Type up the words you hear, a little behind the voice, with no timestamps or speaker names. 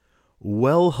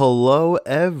Well, hello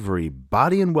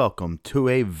everybody and welcome to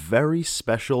a very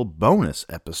special bonus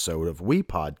episode of We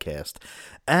Podcast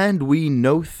and We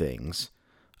Know Things.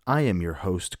 I am your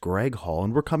host, Greg Hall,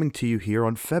 and we're coming to you here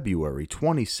on February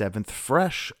 27th,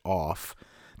 fresh off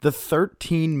the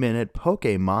 13-minute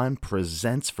Pokémon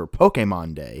Presents for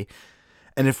Pokémon Day.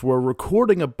 And if we're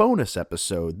recording a bonus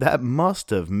episode, that must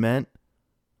have meant,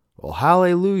 well,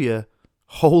 hallelujah,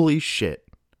 holy shit,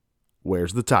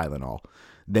 where's the Tylenol?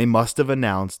 They must have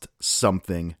announced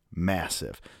something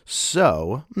massive.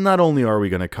 So, not only are we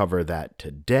going to cover that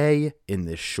today in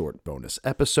this short bonus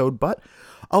episode, but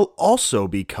I'll also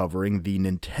be covering the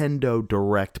Nintendo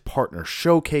Direct Partner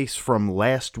Showcase from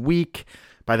last week.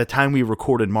 By the time we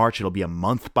record in March, it'll be a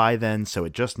month by then, so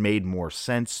it just made more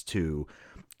sense to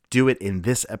do it in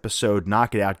this episode,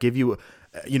 knock it out, give you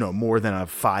more than a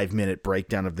 5-minute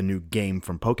breakdown of the new game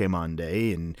from Pokemon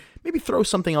Day, and maybe throw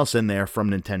something else in there from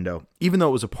Nintendo. Even though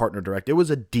it was a partner direct, it was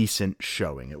a decent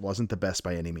showing. It wasn't the best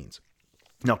by any means.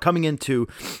 Now, coming into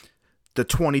the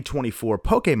 2024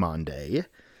 Pokemon Day,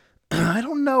 I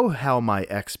don't know how my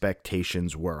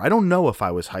expectations were. I don't know if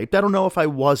I was hyped. I don't know if I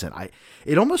wasn't.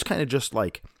 It almost kind of just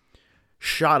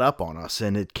shot up on us,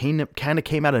 and it kind of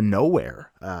came out of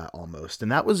nowhere almost.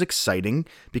 And that was exciting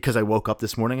because I woke up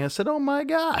this morning and I said, oh my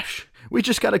gosh, we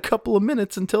just got a couple of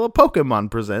minutes until a Pokemon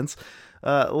presents.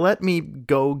 Let me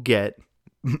go get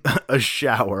a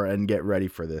shower and get ready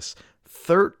for this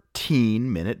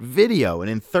 13-minute video. And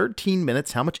in 13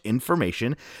 minutes, how much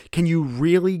information can you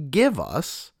really give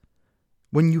us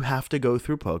when you have to go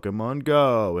through Pokemon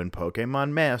Go and Pokemon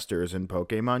Masters and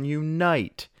Pokemon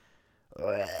Unite?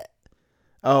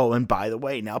 Oh, and by the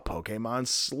way, now Pokemon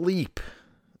Sleep.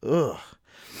 Ugh.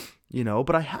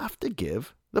 But I have to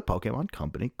give the Pokemon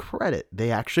Company credit.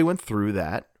 They actually went through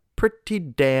that pretty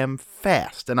damn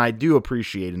fast. And I do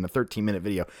appreciate in the 13-minute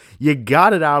video, you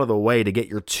got it out of the way to get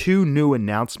your two new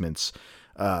announcements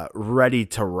ready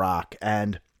to rock.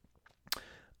 And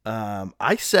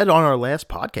I said on our last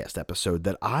podcast episode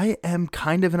that I am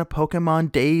kind of in a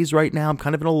Pokemon daze right now. I'm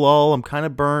kind of in a lull. I'm kind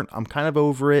of burnt. I'm kind of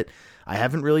over it. I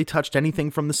haven't really touched anything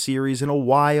from the series in a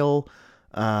while.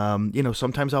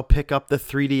 Sometimes I'll pick up the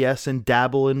 3DS and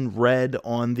dabble in Red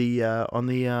on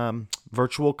the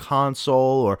Virtual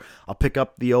Console, or I'll pick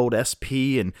up the old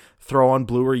SP and throw on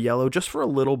Blue or Yellow just for a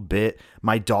little bit.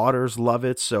 My daughters love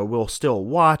it, so we'll still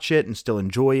watch it and still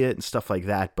enjoy it and stuff like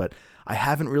that, but I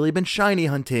haven't really been shiny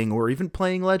hunting or even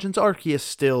playing Legends Arceus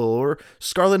still, or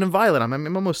Scarlet and Violet.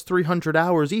 I'm almost 300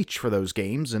 hours each for those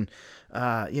games, and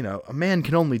a man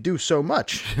can only do so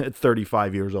much at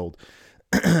 35 years old.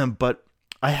 But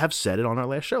I have said it on our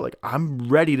last show, I'm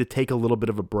ready to take a little bit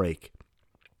of a break.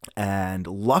 And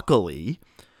luckily,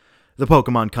 the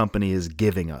Pokemon Company is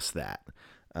giving us that.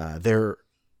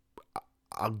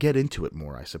 I'll get into it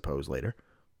more, I suppose, later.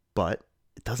 But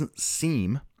it doesn't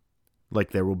seem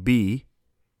like there will be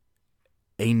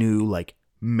a new,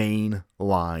 main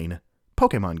line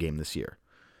Pokemon game this year,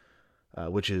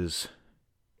 which is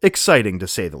exciting to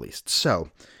say the least. So,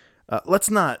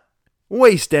 let's not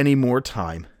waste any more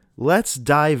time. Let's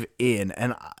dive in.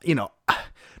 And,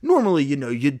 normally,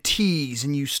 you tease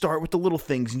and you start with the little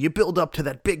things and you build up to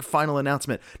that big final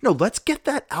announcement. No, let's get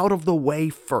that out of the way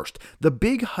first. The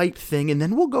big hype thing, and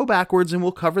then we'll go backwards and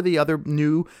we'll cover the other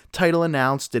new title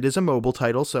announced. It is a mobile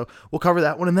title, so we'll cover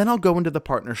that one. And then I'll go into the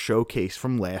partner showcase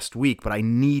from last week. But I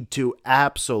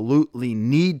absolutely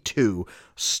need to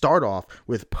start off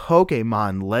with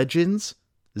Pokemon Legends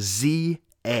ZA.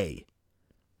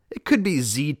 It could be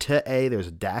Z to A. There's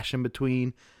a dash in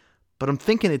between. But I'm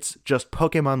thinking it's just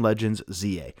Pokemon Legends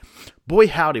ZA. Boy,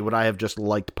 howdy, would I have just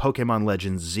liked Pokemon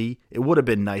Legends Z. It would have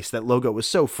been nice. That logo was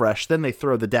so fresh. Then they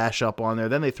throw the dash up on there.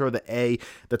 Then they throw the A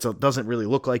that doesn't really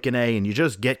look like an A. And you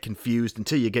just get confused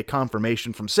until you get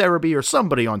confirmation from Cerebi or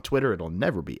somebody on Twitter. It'll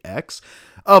never be X.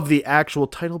 Of the actual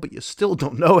title, but you still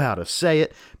don't know how to say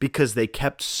it because they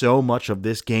kept so much of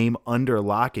this game under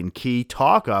lock and key.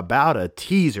 Talk about a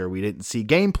teaser. We didn't see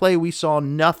gameplay. We saw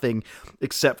nothing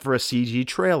except for a CG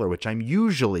trailer, which I'm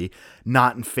usually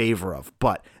not in favor of.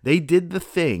 But they did the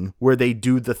thing where they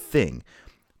do the thing.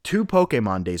 2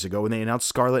 Pokemon days ago, when they announced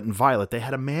Scarlet and Violet, they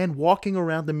had a man walking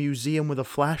around the museum with a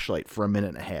flashlight for a minute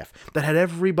and a half. That had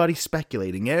everybody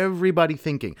speculating, everybody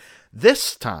thinking.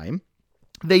 This time,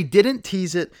 they didn't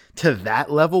tease it to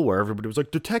that level where everybody was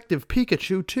like, Detective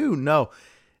Pikachu 2. No,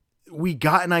 we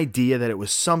got an idea that it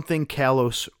was something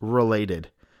Kalos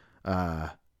related.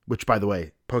 Which, by the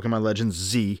way, Pokemon Legends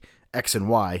Z, X, and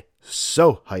Y,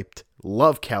 so hyped.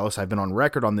 Love Kalos. I've been on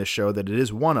record on this show that it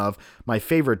is one of my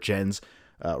favorite gens,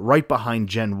 right behind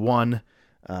Gen 1.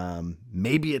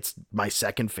 Maybe it's my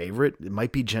second favorite. It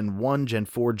might be Gen 1, Gen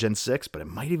 4, Gen 6, but it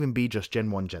might even be just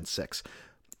Gen 1, Gen 6.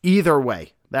 Either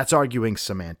way, that's arguing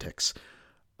semantics.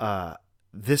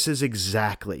 This is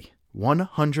exactly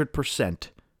 100%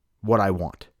 what I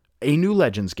want. A new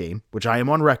Legends game, which I am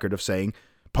on record of saying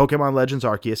Pokemon Legends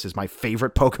Arceus is my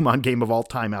favorite Pokemon game of all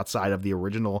time outside of the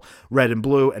original Red and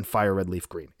Blue and Fire Red Leaf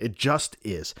Green. It just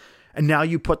is. And now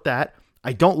you put that.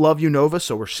 I don't love Unova,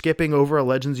 so we're skipping over a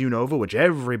Legends Unova, which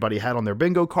everybody had on their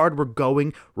bingo card. We're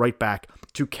going right back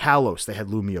to Kalos. They had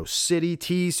Lumio City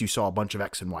teased. You saw a bunch of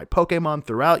X and Y Pokemon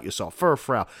throughout. You saw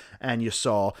Furfrou, and you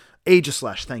saw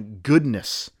Aegislash, thank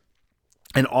goodness.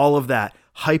 And all of that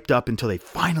hyped up until they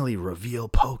finally reveal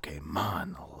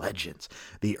Pokemon Legends,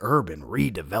 the urban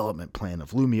redevelopment plan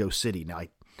of Lumio City. Now, I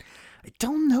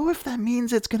don't know if that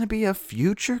means it's going to be a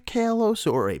future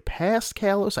Kalos or a past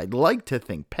Kalos. I'd like to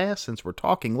think past since we're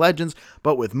talking Legends,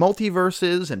 but with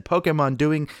multiverses and Pokemon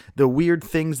doing the weird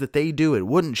things that they do, it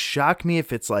wouldn't shock me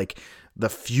if it's like the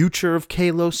future of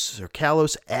Kalos or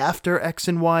Kalos after X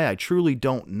and Y. I truly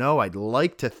don't know. I'd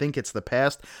like to think it's the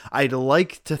past. I'd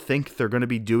like to think they're going to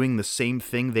be doing the same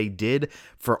thing they did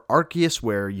for Arceus,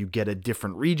 where you get a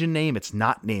different region name. It's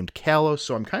not named Kalos,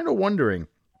 so I'm kind of wondering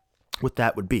what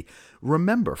that would be.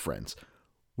 Remember, friends,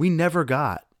 we never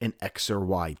got an X or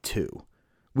Y2.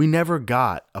 We never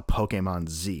got a Pokemon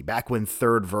Z, back when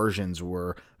third versions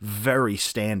were very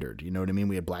standard. You know what I mean?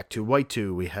 We had Black 2, White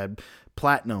 2, we had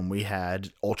Platinum, we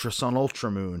had Ultra Sun, Ultra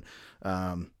Moon.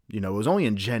 It was only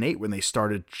in Gen 8 when they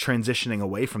started transitioning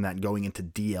away from that and going into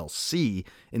DLC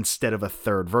instead of a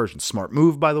third version. Smart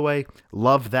move, by the way.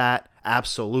 Love that.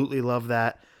 Absolutely love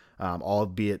that.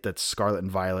 Albeit that Scarlet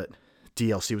and Violet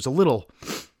DLC was a little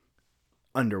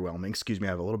underwhelming. Excuse me,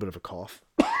 I have a little bit of a cough.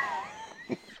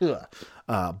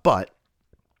 But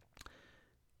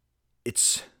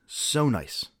it's so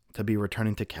nice to be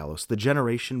returning to Kalos, the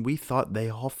generation we thought they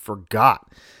all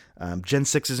forgot. Gen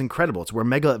 6 is incredible. It's where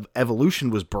Mega Evolution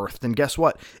was birthed, and guess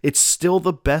what? It's still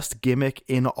the best gimmick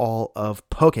in all of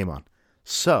Pokemon.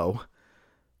 So,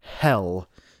 hell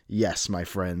yes, my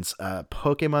friends.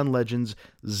 Pokemon Legends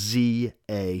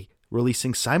ZA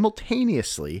releasing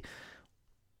simultaneously,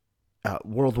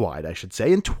 worldwide, I should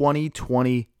say, in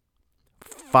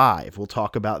 2025. We'll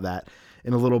talk about that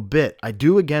in a little bit. I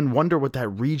do again wonder what that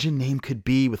region name could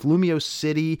be with Lumio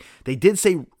City. They did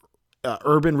say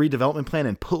urban redevelopment plan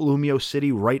and put Lumio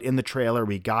City right in the trailer.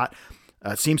 We got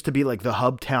it seems to be like the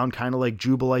hub town, kind of like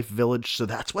Jubilife Village. So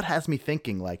that's what has me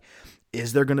thinking, like,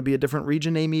 is there going to be a different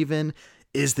region name even?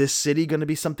 Is this city going to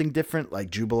be something different? Like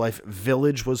Jubilife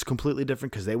Village was completely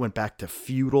different because they went back to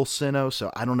feudal Sinnoh.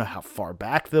 So I don't know how far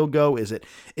back they'll go. Is it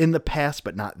in the past,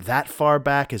 but not that far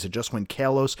back? Is it just when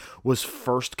Kalos was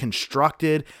first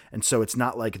constructed? And so it's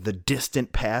not like the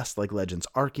distant past like Legends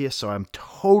Arceus. So I'm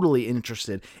totally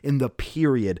interested in the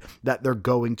period that they're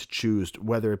going to choose,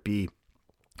 whether it be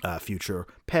future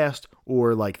past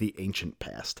or like the ancient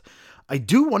past. I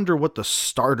do wonder what the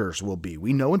starters will be.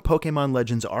 We know in Pokemon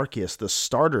Legends Arceus, the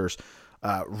starters,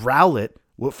 Rowlet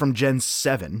from Gen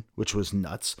 7, which was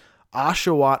nuts,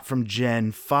 Oshawott from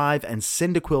Gen 5, and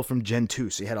Cyndaquil from Gen 2.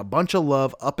 So you had a bunch of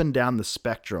love up and down the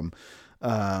spectrum,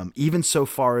 even so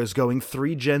far as going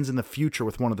 3 gens in the future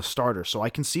with one of the starters. So I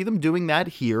can see them doing that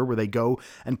here, where they go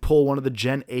and pull one of the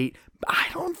Gen 8. I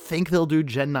don't think they'll do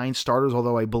Gen 9 starters,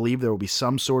 although I believe there will be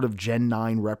some sort of Gen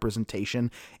 9 representation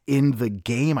in the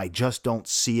game. I just don't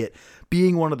see it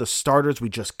being one of the starters. We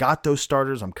just got those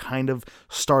starters. I'm kind of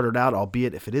started out,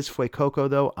 albeit if it is Fuecoco,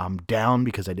 though, I'm down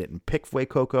because I didn't pick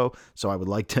Fuecoco, so I would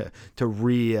like to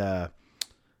be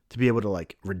able to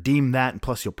like redeem that, and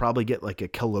plus you'll probably get like a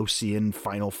Kalosian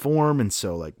final form, and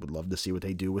so like would love to see what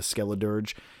they do with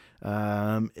Skeledirge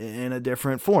in a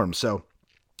different form. So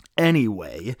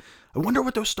anyway, I wonder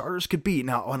what those starters could be.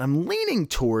 Now, what I'm leaning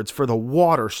towards for the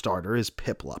water starter is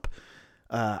Piplup.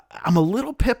 I'm a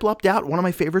little Piplupped out. One of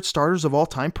my favorite starters of all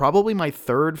time, probably my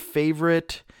third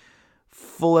favorite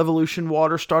full evolution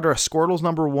water starter. A Squirtle's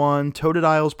number 1,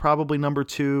 Totodile's probably number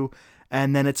 2,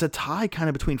 and then it's a tie kind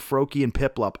of between Froakie and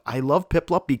Piplup. I love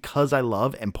Piplup because I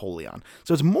love Empoleon.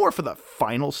 So it's more for the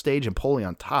final stage.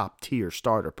 Empoleon, top tier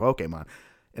starter Pokemon.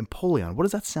 Empoleon, what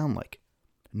does that sound like?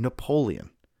 Napoleon,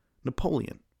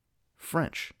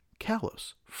 French,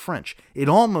 Kalos, French. It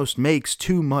almost makes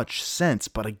too much sense,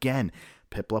 but again,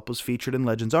 Piplup was featured in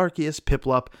Legends Arceus.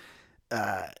 Piplup,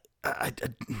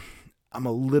 I'm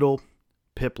a little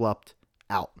Piplupped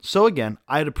out. So again,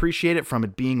 I'd appreciate it from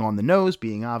it being on the nose,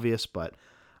 being obvious, but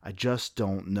I just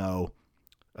don't know.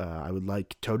 I would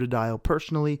like Totodile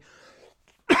personally.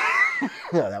 Yeah,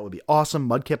 that would be awesome.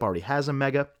 Mudkip already has a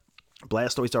Mega.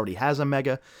 Blastoise already has a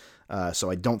Mega. So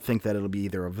I don't think that it'll be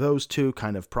either of those two,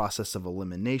 kind of process of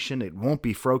elimination. It won't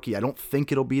be Froakie. I don't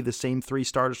think it'll be the same 3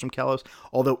 starters from Kalos.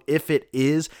 Although if it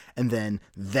is, and then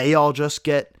they all just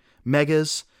get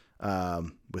Megas,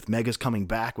 with Megas coming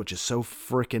back, which is so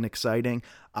freaking exciting,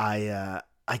 I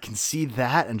can see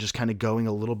that and just kind of going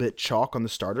a little bit chalk on the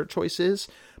starter choices.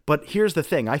 But here's the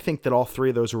thing. I think that all 3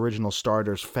 of those original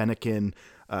starters, Fennekin,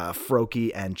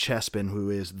 Froakie, and Chespin, who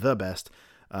is the best,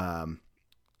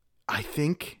 I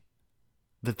think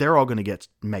that they're all going to get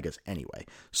Megas anyway.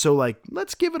 So,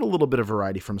 let's give it a little bit of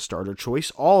variety from starter choice.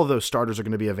 All of those starters are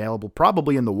going to be available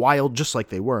probably in the wild, just like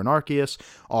they were in Arceus.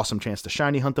 Awesome chance to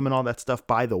shiny hunt them and all that stuff.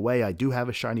 By the way, I do have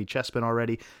a shiny Chespin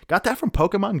already. Got that from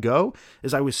Pokemon Go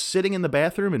as I was sitting in the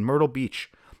bathroom in Myrtle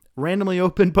Beach. Randomly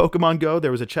opened Pokemon Go.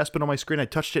 There was a Chespin on my screen. I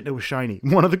touched it and it was shiny.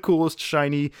 One of the coolest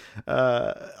shiny,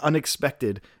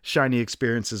 unexpected shiny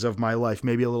experiences of my life.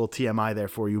 Maybe a little TMI there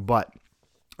for you, but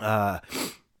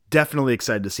definitely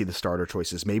excited to see the starter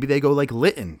choices. Maybe they go like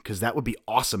Litten, because that would be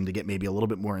awesome to get maybe a little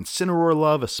bit more Incineroar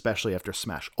love, especially after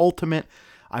Smash Ultimate.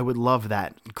 I would love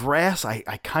that. Grass, I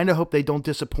kind of hope they don't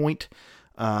disappoint.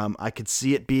 I could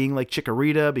see it being like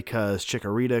Chikorita, because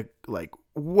Chikorita,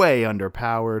 way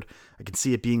underpowered. I can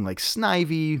see it being like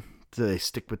Snivy. Do they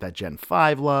stick with that Gen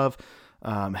 5 love?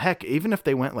 Heck, even if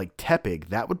they went like Tepig,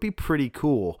 that would be pretty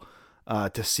cool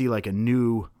to see like a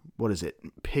new,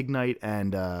 Pignite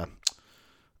and,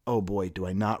 oh boy, do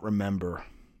I not remember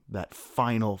that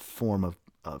final form of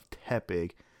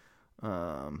Tepig.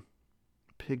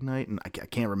 Pignite, and I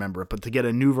can't remember it, but to get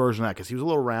a new version of that, because he was a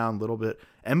little round, a little bit,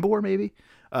 Emboar maybe?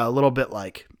 A little bit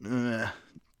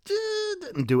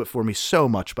didn't do it for me so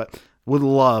much, but would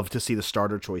love to see the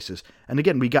starter choices. And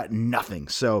again, we got nothing,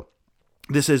 so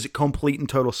this is complete and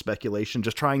total speculation,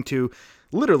 just trying to,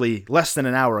 literally less than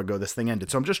an hour ago this thing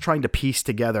ended, so I'm just trying to piece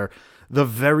together the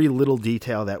very little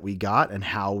detail that we got and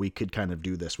how we could kind of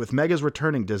do this. With Megas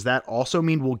returning, does that also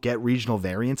mean we'll get regional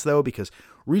variants though? Because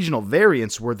regional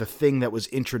variants were the thing that was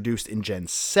introduced in Gen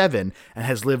 7 and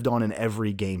has lived on in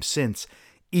every game since,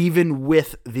 even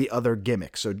with the other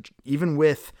gimmicks. So even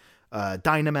with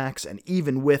Dynamax and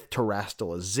even with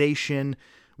Terastallization,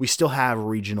 we still have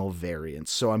regional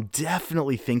variants. So I'm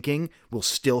definitely thinking we'll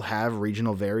still have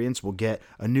regional variants. We'll get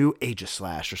a new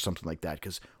Aegislash or something like that,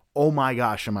 because oh my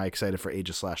gosh, am I excited for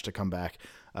Aegislash to come back.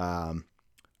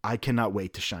 I cannot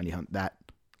wait to shiny hunt that,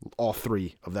 all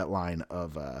 3 of that line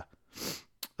of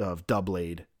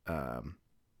Doublade,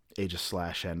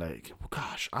 Aegislash, and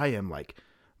gosh, I am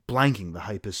blanking. The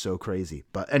hype is so crazy.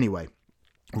 But anyway,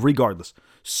 regardless,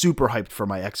 super hyped for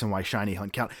my X and Y shiny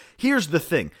hunt count. Here's the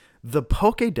thing. The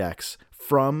Pokédex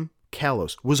from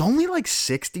Kalos was only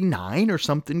 69 or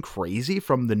something crazy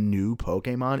from the new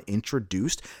Pokemon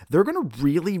introduced. They're going to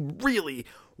really, really,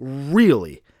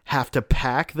 really have to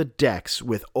pack the decks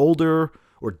with older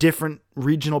or different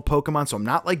regional Pokemon. So I'm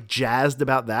not jazzed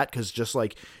about that, because just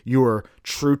your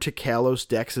true to Kalos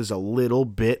decks is a little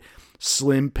bit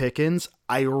slim pickings.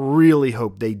 I really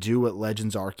hope they do what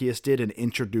Legends Arceus did and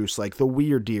introduce the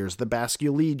Weirdeers, the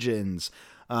Basculegions,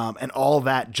 and all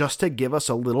that, just to give us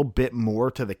a little bit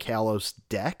more to the Kalos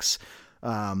decks.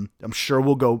 I'm sure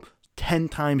we'll go 10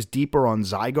 times deeper on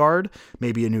Zygarde,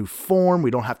 maybe a new form. We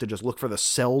don't have to just look for the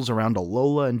cells around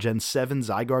Alola and Gen 7.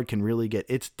 Zygarde can really get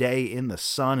its day in the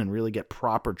sun and really get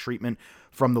proper treatment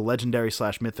from the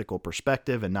legendary/mythical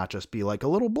perspective, and not just be like a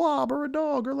little blob or a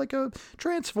dog or like a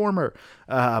transformer.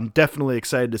 I'm definitely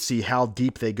excited to see how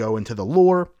deep they go into the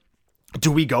lore.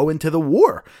 Do we go into the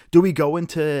war? Do we go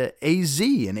into AZ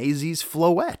and AZ's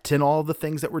Floette and all the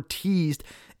things that were teased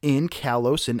in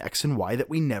Kalos and X and Y that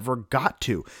we never got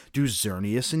to? Do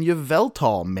Xerneas and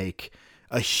Yveltal make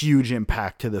a huge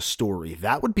impact to the story?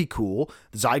 That would be cool.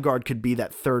 Zygarde could be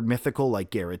that third mythical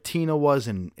like Giratina was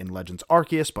in Legends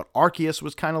Arceus, but Arceus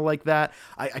was kind of like that.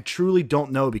 I truly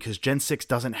don't know, because Gen 6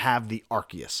 doesn't have the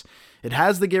Arceus. It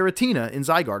has the Giratina in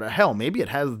Zygarde. Or hell, maybe it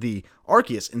has the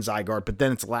Arceus in Zygarde, but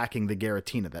then it's lacking the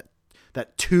Giratina,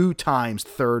 that 2 times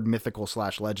third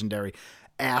mythical/legendary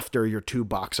after your 2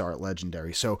 box art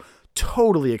legendary. So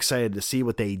totally excited to see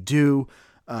what they do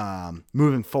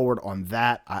moving forward on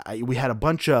that. We had a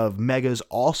bunch of Megas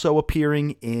also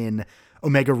appearing in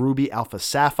Omega Ruby, Alpha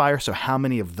Sapphire. So how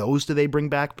many of those do they bring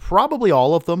back? Probably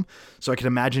all of them. So I can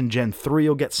imagine Gen 3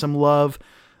 will get some love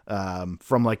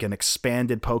from an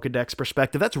expanded Pokedex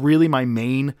perspective. That's really my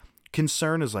main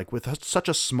concern, is with such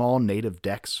a small native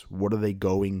dex, what are they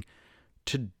going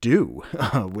to do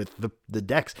with the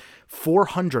dex?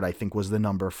 400, I think, was the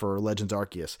number for Legends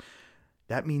Arceus.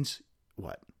 That means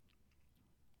what?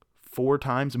 4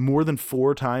 times, more than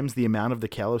 4 times the amount of the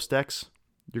Kalos dex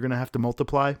you're going to have to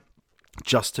multiply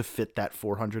just to fit that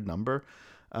 400 number.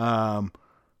 Or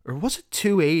was it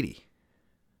 280?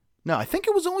 No, I think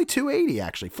it was only 280,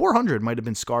 actually. 400 might have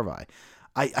been Scarvi.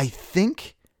 I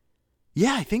think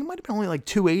it might have been only like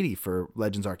 280 for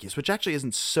Legends Arceus, which actually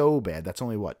isn't so bad. That's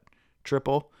only what?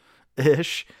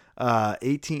 Triple-ish?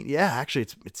 18. Yeah, actually,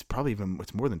 it's probably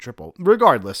it's more than triple.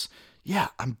 Regardless, yeah,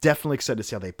 I'm definitely excited to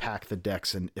see how they pack the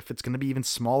decks and if it's going to be even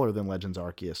smaller than Legends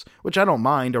Arceus, which I don't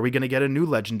mind. Are we going to get a new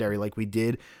legendary like we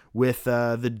did with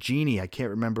the Genie? I can't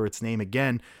remember its name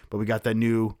again, but we got that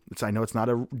new, I know it's not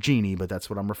a Genie, but that's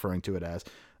what I'm referring to it as.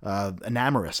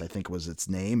 Enamorus, I think was its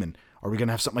name. And are we going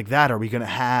to have something like that? Are we going to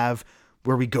have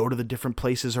where we go to the different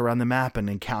places around the map and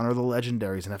encounter the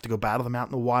legendaries and have to go battle them out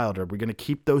in the wild? Are we going to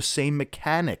keep those same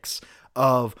mechanics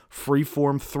of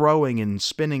freeform throwing and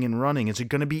spinning and running? Is it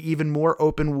going to be even more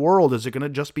open world? Is it going to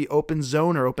just be open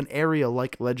zone or open area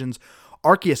like Legends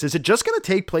Arceus? Is it just going to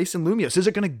take place in Lumios? Is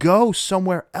it going to go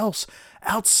somewhere else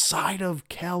outside of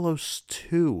Kalos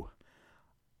 2?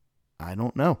 I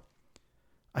don't know.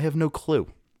 I have no clue.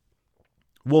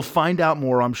 We'll find out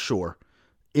more, I'm sure,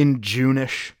 in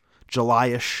June-ish,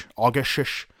 July-ish,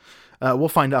 August-ish. We'll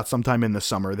find out sometime in the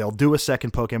summer. They'll do a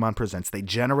second Pokemon Presents. They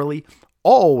generally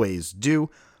always do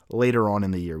later on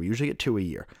in the year. We usually get 2 a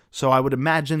year. So I would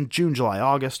imagine June, July,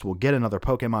 August, we'll get another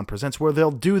Pokemon Presents where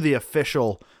they'll do the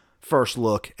official first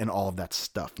look and all of that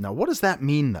stuff. Now, what does that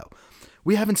mean, though?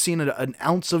 We haven't seen an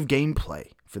ounce of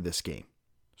gameplay for this game.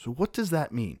 So what does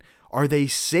that mean? Are they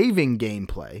saving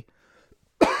gameplay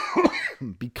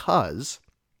because,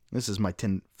 this is my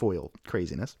tinfoil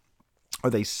craziness, are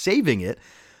they saving it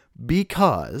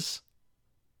because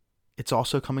it's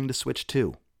also coming to Switch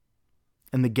 2?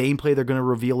 And the gameplay they're going to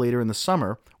reveal later in the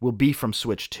summer will be from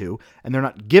Switch 2, and they're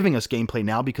not giving us gameplay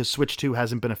now because Switch 2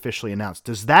 hasn't been officially announced.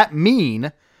 Does that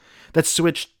mean that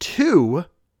Switch 2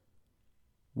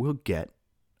 will get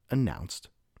announced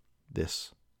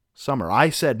this summer?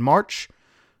 I said March.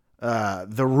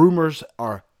 The rumors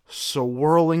are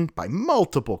swirling by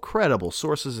multiple credible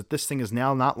sources that this thing is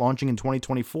now not launching in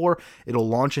 2024. It'll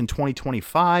launch in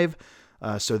 2025.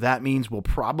 So that means we'll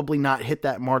probably not hit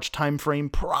that March timeframe,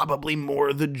 probably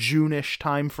more the June-ish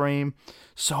timeframe.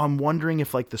 So I'm wondering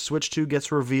if like the Switch 2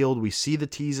 gets revealed, we see the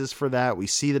teases for that, we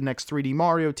see the next 3D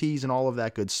Mario tease and all of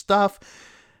that good stuff,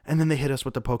 and then they hit us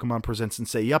with the Pokemon Presents and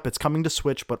say, yep, it's coming to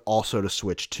Switch, but also to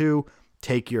Switch 2.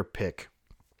 Take your pick.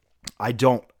 I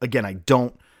don't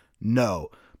know.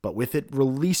 But with it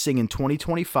releasing in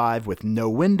 2025 with no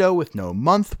window, with no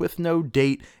month, with no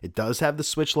date, it does have the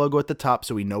Switch logo at the top,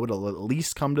 so we know it'll at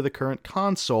least come to the current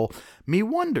console.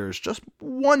 Just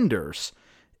wonders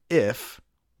if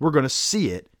we're going to see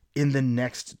it in the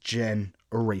next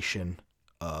generation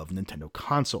of Nintendo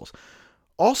consoles.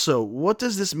 Also, what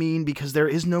does this mean? Because there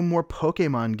is no more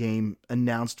Pokemon game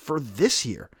announced for this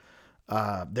year.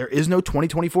 There is no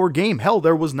 2024 game. Hell,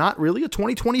 there was not really a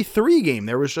 2023 game.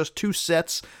 There was just 2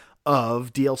 sets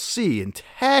of DLC. And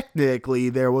technically,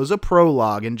 there was a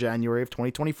prologue in January of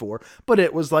 2024, but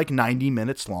it was like 90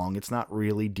 minutes long. It's not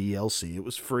really DLC. It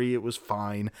was free. It was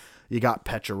fine. You got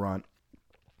Pecharunt.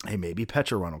 Hey, maybe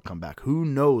Pecharunt will come back. Who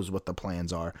knows what the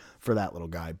plans are for that little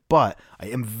guy. But I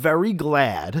am very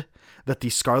glad that the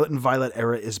Scarlet and Violet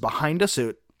era is behind us.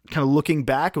 Kind of looking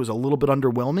back, it was a little bit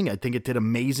underwhelming. I think it did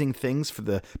amazing things for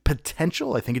the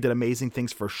potential. I think it did amazing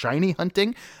things for shiny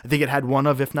hunting. I think it had one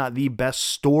of, if not the best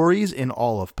stories in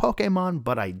all of Pokemon,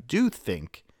 but I do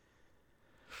think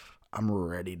I'm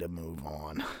ready to move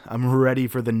on. I'm ready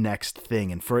for the next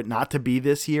thing, and for it not to be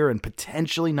this year and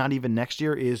potentially not even next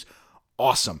year is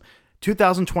awesome.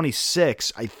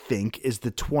 2026, I think, is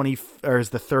the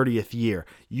 30th year.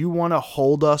 You want to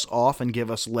hold us off and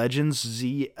give us Legends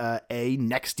ZA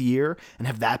next year and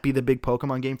have that be the big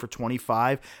Pokemon game for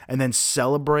 25, and then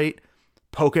celebrate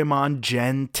Pokemon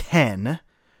Gen 10,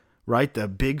 right? The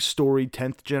big story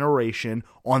 10th generation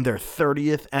on their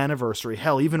 30th anniversary.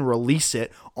 Hell, even release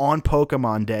it on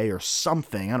Pokemon Day or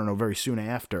something. I don't know, very soon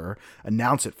after.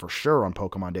 Announce it for sure on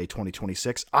Pokemon Day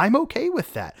 2026. I'm okay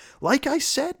with that. Like I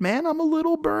said, man, I'm a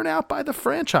little burnt out by the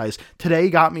franchise. Today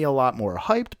got me a lot more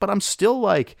hyped, but I'm still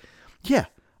like, yeah,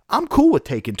 I'm cool with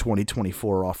taking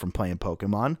 2024 off from playing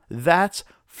Pokemon. That's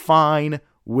fine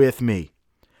with me.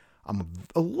 I'm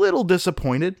a little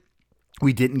disappointed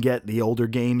we didn't get the older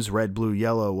games, Red, Blue,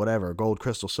 Yellow, whatever, Gold,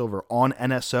 Crystal, Silver, on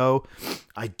NSO.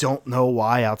 I don't know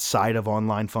why, outside of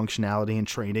online functionality and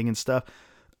trading and stuff,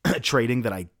 trading,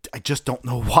 that I just don't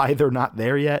know why they're not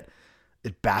there yet.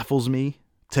 It baffles me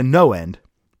to no end,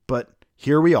 but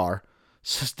here we are,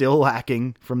 still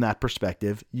lacking from that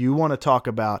perspective. You want to talk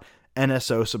about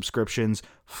NSO subscriptions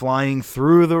flying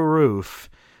through the roof,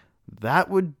 that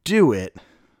would do it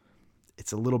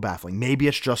It's a little baffling. Maybe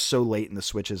it's just so late in the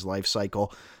Switch's life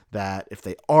cycle that if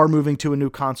they are moving to a new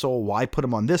console, why put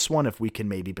them on this one if we can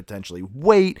maybe potentially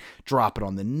wait, drop it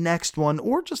on the next one,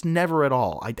 or just never at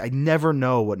all. I never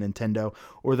know what Nintendo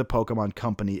or the Pokemon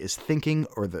company is thinking,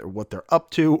 or what they're up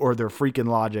to, or their freaking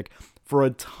logic for a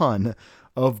ton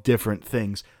of different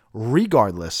things.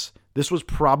 Regardless, this was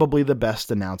probably the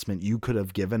best announcement you could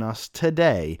have given us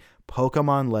today.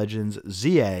 Pokemon Legends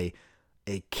ZA,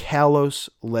 a Kalos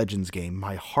Legends game.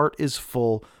 My heart is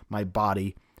full. My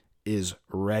body is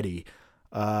ready.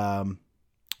 The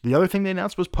other thing they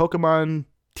announced was Pokemon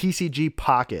TCG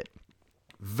Pocket.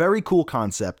 Very cool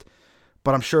concept,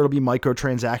 but I'm sure it'll be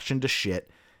microtransaction to shit.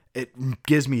 It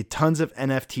gives me tons of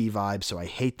NFT vibes, so I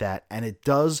hate that. And it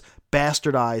does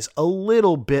bastardize a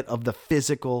little bit of the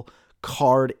physical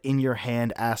card in your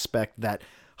hand aspect, that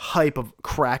hype of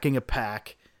cracking a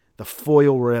pack, the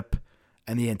foil rip,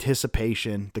 and the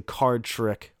anticipation, the card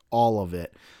trick, all of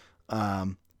it.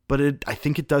 But I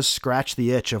think it does scratch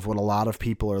the itch of what a lot of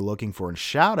people are looking for. And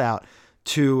shout out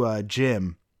to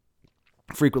Jim,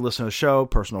 frequent listener to the show,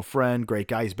 personal friend, great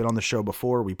guy. He's been on the show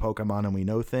before. We Pokemon and we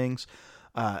know things.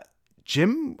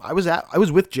 Jim, I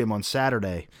was with Jim on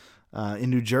Saturday in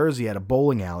New Jersey at a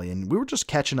bowling alley, and we were just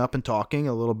catching up and talking.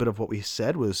 A little bit of what we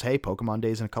said was, hey, Pokemon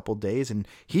Days in a couple days, and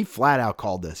he flat out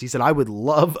called this. He said, I would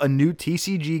love a new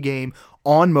TCG game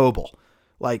on mobile.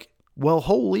 Like, well,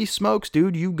 holy smokes,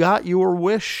 dude, you got your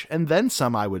wish and then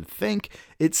some, I would think.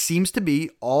 It seems to be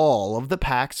all of the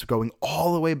packs going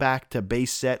all the way back to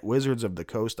base set Wizards of the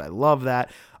Coast. I love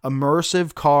that.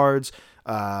 Immersive cards,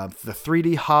 the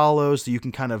 3D hollows that you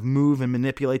can kind of move and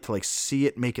manipulate to like see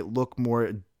it, make it look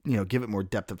more, give it more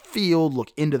depth of field,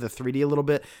 look into the 3D a little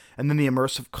bit. And then the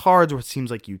immersive cards where it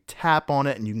seems like you tap on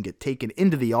it and you can get taken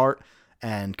into the art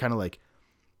and kind of like,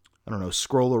 I don't know,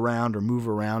 scroll around or move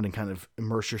around and kind of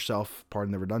immerse yourself,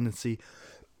 pardon the redundancy,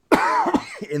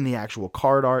 in the actual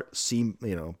card art. See,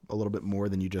 a little bit more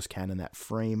than you just can in that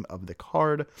frame of the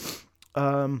card.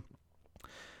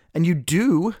 And you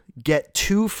do get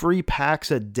 2 free packs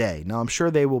a day. Now, I'm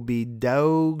sure they will be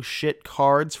dog shit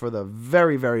cards for the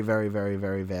very, very, very, very,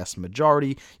 very vast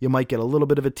majority. You might get a little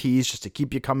bit of a tease just to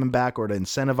keep you coming back or to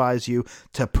incentivize you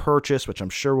to purchase, which I'm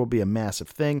sure will be a massive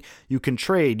thing. You can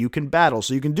trade, you can battle,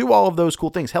 so you can do all of those cool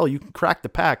things. Hell, you can crack the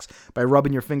packs by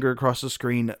rubbing your finger across the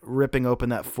screen, ripping open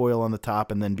that foil on the top,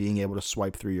 and then being able to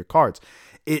swipe through your cards.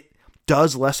 It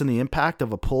does lessen the impact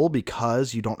of a pull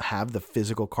because you don't have the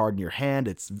physical card in your hand.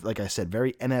 It's, like I said,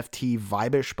 very NFT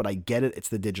vibe-ish, but I get it. It's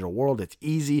the digital world. It's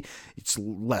easy. It's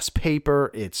less paper.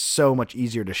 It's so much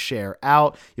easier to share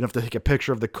out. You don't have to take a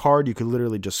picture of the card. You could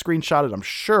literally just screenshot it. I'm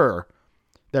sure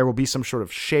there will be some sort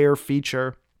of share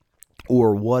feature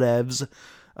or whatevs,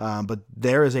 but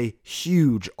there is a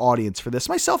huge audience for this,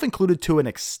 myself included to an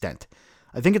extent.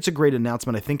 I think it's a great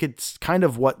announcement. I think it's kind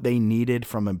of what they needed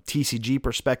from a TCG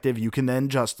perspective. You can then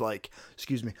just you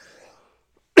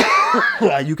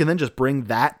can then just bring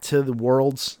that to the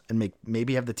Worlds and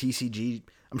maybe have the TCG.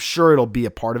 I'm sure it'll be a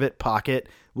part of it. Pocket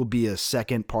will be a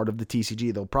second part of the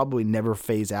TCG. They'll probably never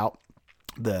phase out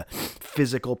the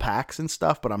physical packs and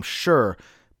stuff, but I'm sure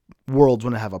Worlds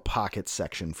want to have a pocket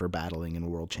section for battling and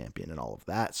World Champion and all of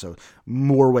that. So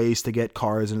more ways to get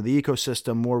cards into the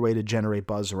ecosystem, more way to generate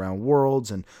buzz around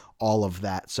Worlds and all of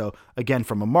that. So again,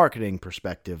 from a marketing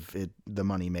perspective, the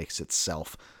money makes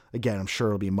itself. Again, I'm sure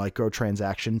it'll be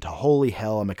microtransaction to holy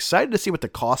hell. I'm excited to see what the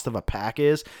cost of a pack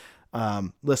is.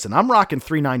 Listen, I'm rocking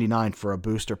 $3.99 for a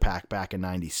booster pack back in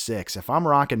 '96. If I'm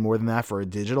rocking more than that for a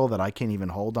digital that I can't even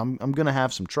hold, I'm going to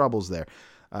have some troubles there.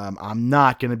 I'm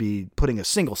not going to be putting a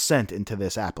single cent into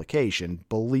this application,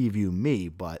 believe you me,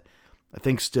 but I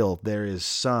think still there is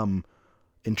some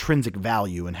intrinsic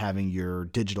value in having your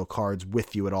digital cards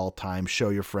with you at all times.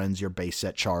 Show your friends your base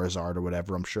set Charizard or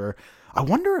whatever, I'm sure. I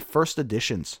wonder if first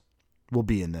editions will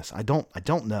be in this. I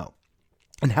don't know.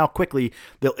 And how quickly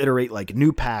they'll iterate like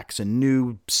new packs and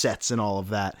new sets and all of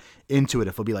that into it.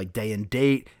 If it'll be like day and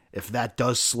date, if that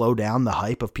does slow down the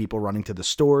hype of people running to the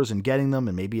stores and getting them,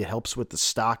 and maybe it helps with the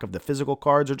stock of the physical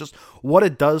cards, or just what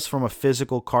it does from a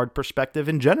physical card perspective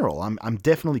in general. I'm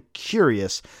definitely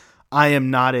curious. I am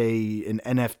not an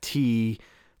NFT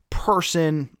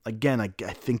person. Again, I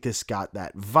think this got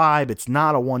that vibe. It's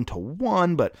not a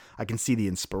one-to-one, but I can see the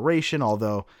inspiration,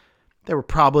 although they were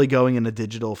probably going in a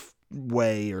digital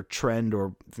way or trend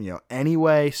or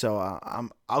anyway. So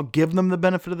I'll give them the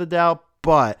benefit of the doubt,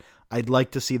 but I'd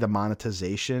like to see the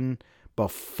monetization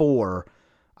before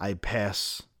I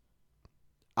pass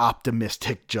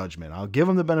optimistic judgment. I'll give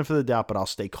them the benefit of the doubt, but I'll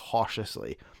stay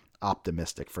cautiously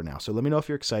optimistic for now. So let me know if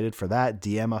you're excited for that.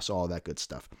 DM us, all that good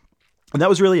stuff. And that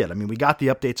was really it. I mean, we got the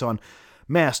updates on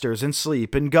Masters and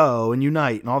Sleep and Go and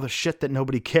Unite and all the shit that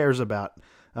nobody cares about.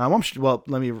 Well,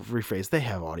 let me rephrase. They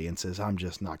have audiences. I'm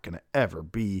just not going to ever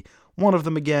be one of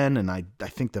them again, and I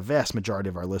think the vast majority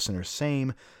of our listeners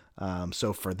same.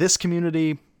 So for this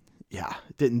community, yeah,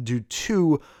 it didn't do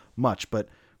too much, but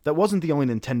that wasn't the only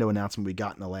Nintendo announcement we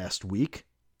got in the last week.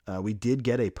 We did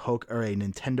get a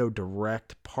Nintendo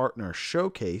Direct partner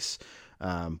showcase,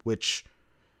 which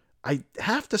I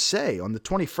have to say, on the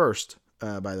 21st,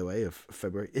 by the way, of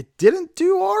February, it didn't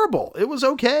do horrible. It was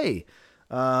okay.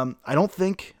 I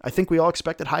think we all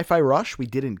expected Hi-Fi Rush. We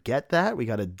didn't get that. We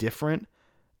got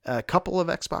a couple of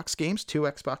Xbox games, 2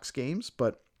 Xbox games,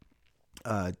 but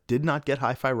did not get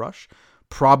Hi-Fi Rush.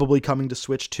 Probably coming to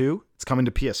Switch too. It's coming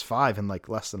to PS5 in like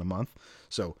less than a month.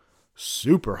 So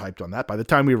super hyped on that. By the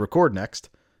time we record next,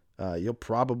 you'll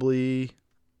probably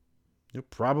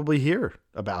hear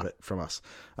about it from us.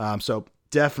 So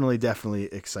definitely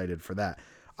excited for that.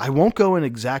 I won't go in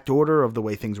exact order of the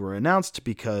way things were announced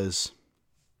because,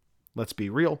 let's be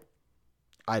real,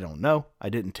 I don't know. I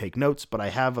didn't take notes, but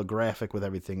I have a graphic with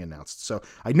everything announced. So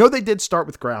I know they did start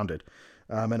with Grounded.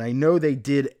 And I know they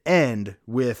did end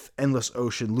with Endless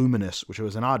Ocean Luminous, which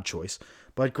was an odd choice.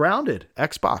 But Grounded,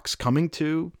 Xbox, coming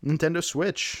to Nintendo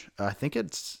Switch. I think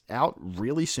it's out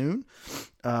really soon.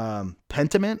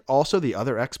 Pentiment, also the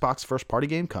other Xbox first-party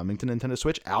game, coming to Nintendo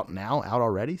Switch. Out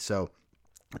already. So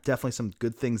definitely some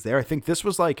good things there. I think this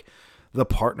was like the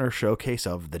partner showcase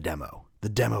of the demo. The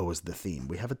demo was the theme.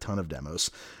 We have a ton of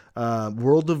demos.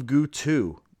 World of Goo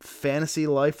 2. Fantasy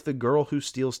Life, The Girl Who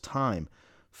Steals Time.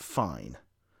 Fine.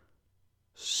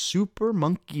 Super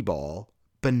Monkey Ball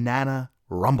Banana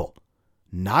Rumble.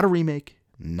 Not a remake,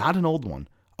 not an old one.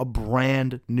 A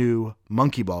brand new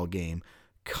Monkey Ball game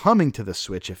coming to the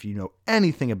Switch. If you know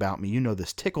anything about me, you know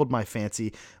this tickled my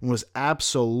fancy and was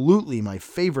absolutely my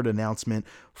favorite announcement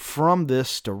from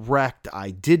this Direct.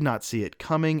 I did not see it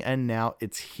coming, and now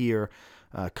it's here,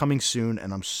 coming soon,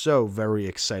 and I'm so very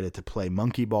excited to play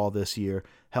Monkey Ball this year.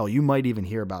 Hell, you might even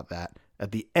hear about that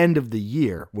at the end of the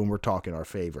year when we're talking our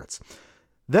favorites.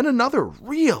 Then another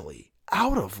really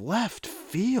out of left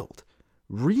field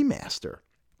remaster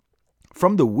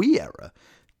from the Wii era.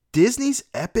 Disney's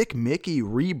Epic Mickey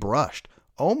rebrushed.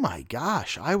 Oh my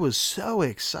gosh, I was so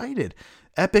excited.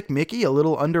 Epic Mickey, a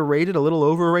little underrated, a little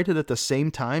overrated at the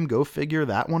same time. Go figure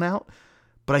that one out.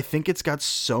 But I think it's got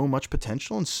so much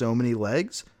potential and so many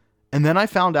legs. And then I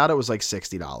found out it was like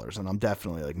 $60, and I'm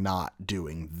definitely like not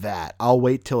doing that. I'll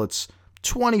wait till it's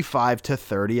 $25 to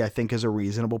 $30, I think, is a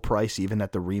reasonable price, even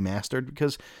at the remastered,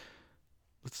 because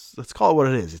let's call it what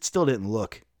it is. It still didn't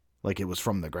look like it was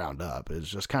from the ground up. It was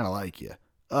just kind of like you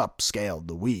upscaled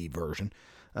the Wii version.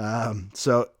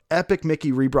 So Epic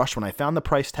Mickey rebrushed. When I found the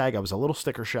price tag, I was a little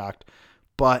sticker shocked,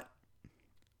 but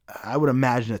I would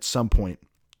imagine at some point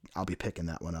I'll be picking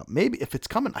that one up. Maybe if it's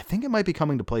coming, I think it might be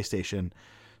coming to PlayStation.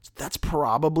 So that's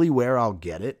probably where I'll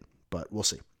get it, but we'll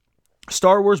see.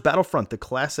 Star Wars Battlefront, the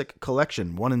Classic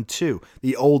Collection 1 and 2,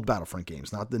 the old Battlefront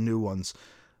games, not the new ones,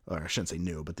 or I shouldn't say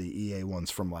new, but the EA ones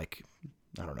from like,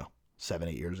 I don't know,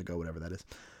 7-8 years ago, whatever that is.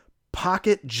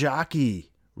 Pocket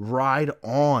Jockey, Ride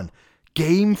On,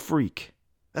 Game Freak.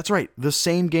 That's right, the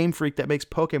same Game Freak that makes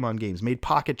Pokemon games made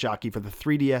Pocket Jockey for the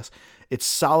 3DS. It's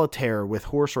solitaire with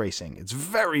horse racing. It's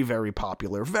very, very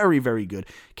popular, very, very good.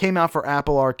 Came out for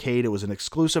Apple Arcade. It was an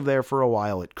exclusive there for a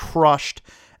while. It crushed.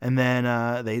 And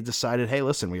then they decided, hey,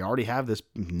 listen, we already have this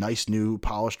nice new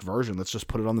polished version. Let's just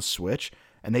put it on the Switch.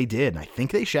 And they did. And I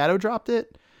think they shadow dropped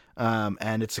it.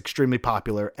 And it's extremely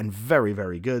popular and very,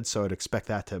 very good. So I'd expect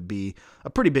that to be a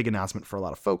pretty big announcement for a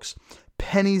lot of folks.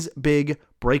 Penny's Big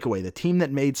Breakaway, the team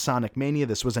that made Sonic Mania.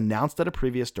 This was announced at a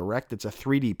previous Direct. It's a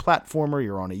 3D platformer.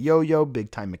 You're on a yo-yo,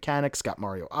 big-time mechanics, got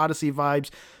Mario Odyssey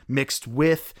vibes mixed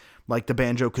with like the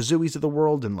Banjo-Kazooies of the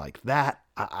world and like that.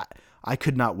 I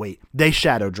could not wait. They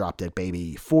shadow dropped it,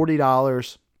 baby.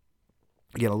 $40.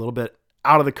 Again, a little bit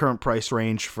out of the current price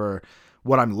range for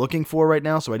what I'm looking for right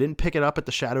now, so I didn't pick it up at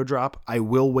the shadow drop. I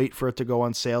will wait for it to go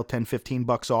on sale, 10, 15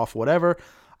 bucks off, whatever.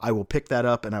 I will pick that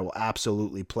up, and I will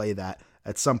absolutely play that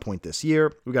at some point this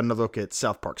year. We got another look at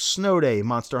South Park Snow Day.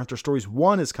 Monster Hunter Stories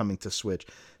 1 is coming to Switch.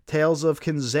 Tales of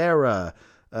Kinzera.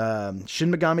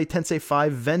 Shin Megami Tensei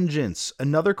 5 Vengeance.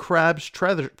 Another Crab's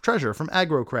Treasure from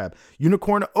Aggro Crab.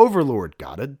 Unicorn Overlord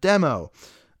got a demo.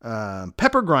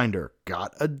 Pepper Grinder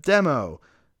got a demo.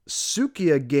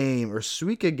 Suika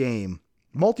game.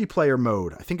 Multiplayer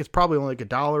mode. I think it's probably only like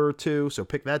 $1 or $2, so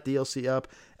pick that DLC up.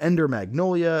 Ender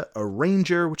Magnolia, a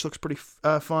Ranger, which looks pretty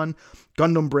fun.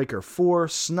 Gundam Breaker 4,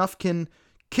 Snufkin,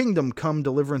 Kingdom Come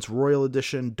Deliverance Royal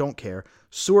Edition, don't care.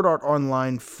 Sword Art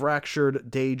Online, Fractured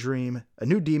Daydream, a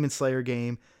new Demon Slayer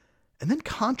game, And then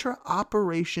Contra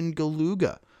Operation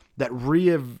Galuga, that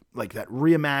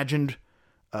reimagined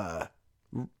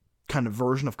kind of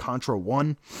version of Contra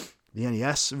 1, the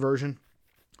NES version.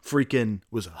 Freaking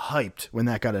was hyped when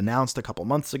that got announced a couple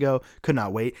months ago. Could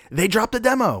not wait. They dropped a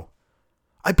demo.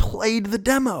 I played the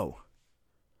demo.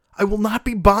 I will not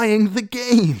be buying the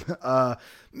game.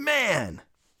 Man,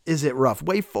 is it rough.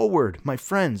 Way forward, my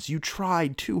friends. You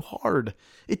tried too hard.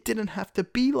 It didn't have to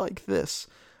be like this.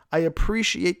 I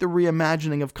appreciate the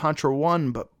reimagining of Contra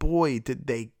 1, but boy, did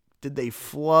they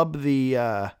flub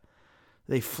the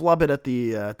they flub it at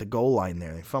the goal line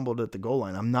there. They fumbled at the goal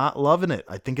line. I'm not loving it.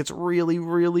 I think it's really,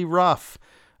 really rough.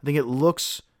 I think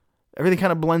everything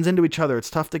kind of blends into each other. It's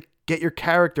tough to get your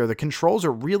character. The controls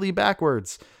are really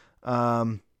backwards.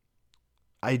 I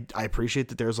appreciate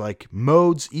that there's like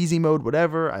modes, easy mode,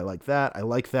 whatever. I like that. I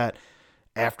like that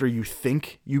after you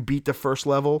think you beat the first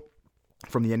level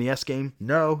from the NES game,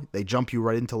 no, they jump you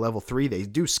right into level 3. They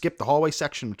do skip the hallway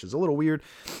section, which is a little weird.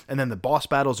 And then the boss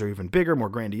battles are even bigger, more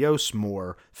grandiose,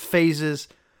 more phases.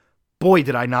 Boy,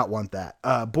 did I not want that.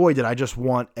 Boy, did I just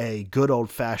want a good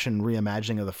old-fashioned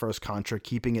reimagining of the first Contra,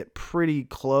 keeping it pretty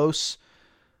close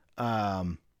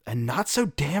and not so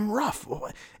damn rough.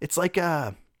 It's like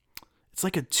a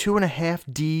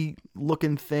 2.5D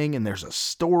looking thing, and there's a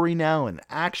story now and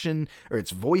action, or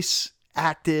it's voice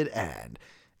acted, and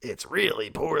it's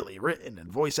really poorly written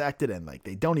and voice acted, and like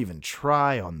they don't even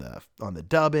try on the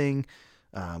dubbing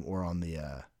or on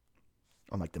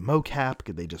like the mocap,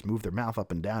 because they just move their mouth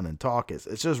up and down and talk. It's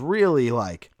just really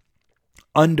like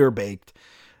underbaked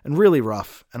and really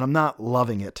rough, and I'm not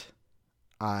loving it.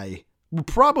 I will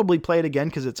probably play it again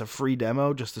because it's a free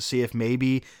demo, just to see if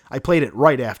maybe I played it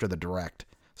right after the direct.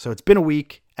 So it's been a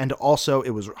week, and also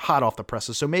it was hot off the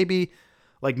presses. So maybe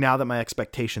like now that my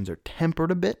expectations are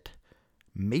tempered a bit,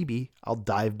 maybe I'll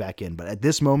dive back in, but at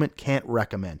this moment, can't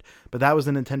recommend. But that was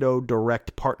the Nintendo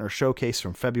Direct Partner Showcase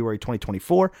from February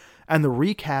 2024, and the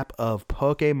recap of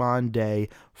Pokémon Day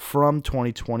from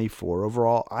 2024.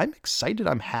 Overall, I'm excited.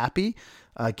 I'm happy.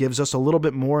 Gives us a little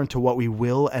bit more into what we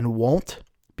will and won't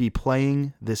be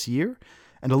playing this year,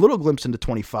 and a little glimpse into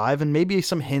 25, and maybe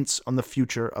some hints on the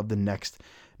future of the next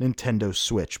Nintendo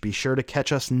Switch. Be sure to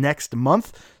catch us next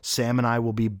month. Sam and I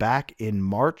will be back in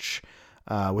March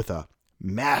with a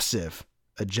massive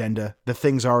agenda. The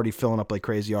thing's already filling up like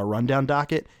crazy. Our rundown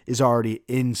docket is already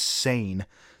insane.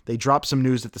 They dropped some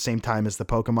news at the same time as the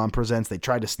Pokemon Presents. They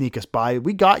tried to sneak us by.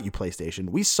 We got you, PlayStation.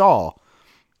 We saw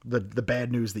the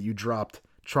bad news that you dropped,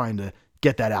 trying to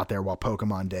get that out there while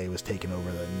Pokemon Day was taking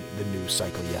over the news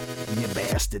cycle. You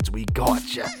bastards, we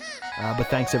got you. But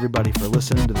thanks everybody for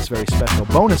listening to this very special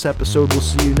bonus episode. We'll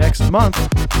see you next month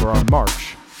for our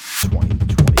March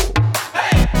 2020.